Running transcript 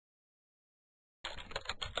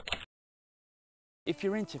If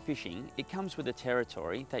you're into fishing, it comes with a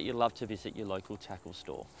territory that you love to visit your local tackle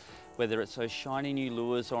store. Whether it's those shiny new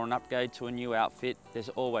lures or an upgrade to a new outfit, there's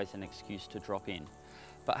always an excuse to drop in.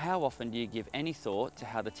 But how often do you give any thought to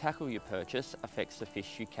how the tackle you purchase affects the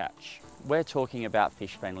fish you catch? We're talking about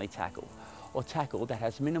fish-friendly tackle, or tackle that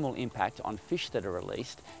has minimal impact on fish that are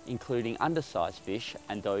released, including undersized fish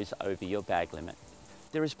and those over your bag limit.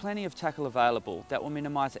 There is plenty of tackle available that will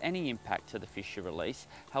minimise any impact to the fish you release,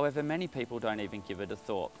 however many people don't even give it a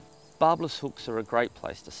thought. Barbless hooks are a great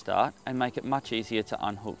place to start and make it much easier to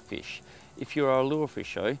unhook fish. If you're a lure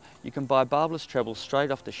fisher, you can buy barbless trebles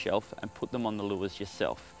straight off the shelf and put them on the lures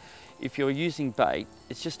yourself. If you're using bait,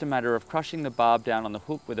 it's just a matter of crushing the barb down on the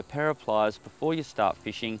hook with a pair of pliers before you start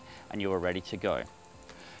fishing and you are ready to go.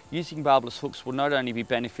 Using barbless hooks will not only be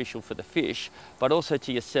beneficial for the fish, but also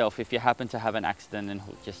to yourself if you happen to have an accident and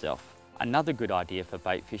hook yourself. Another good idea for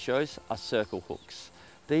bait fishers are circle hooks.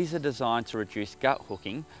 These are designed to reduce gut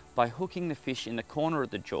hooking by hooking the fish in the corner of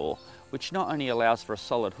the jaw, which not only allows for a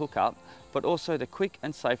solid hookup, but also the quick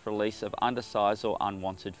and safe release of undersized or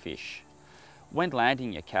unwanted fish. When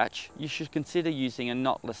landing your catch, you should consider using a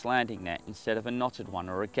knotless landing net instead of a knotted one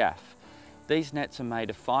or a gaff. These nets are made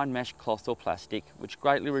of fine mesh cloth or plastic, which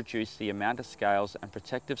greatly reduce the amount of scales and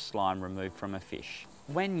protective slime removed from a fish.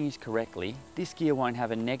 When used correctly, this gear won't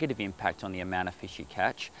have a negative impact on the amount of fish you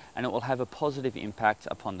catch, and it will have a positive impact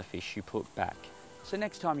upon the fish you put back. So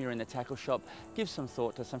next time you're in the tackle shop, give some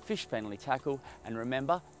thought to some fish-friendly tackle, and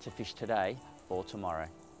remember to fish today for tomorrow.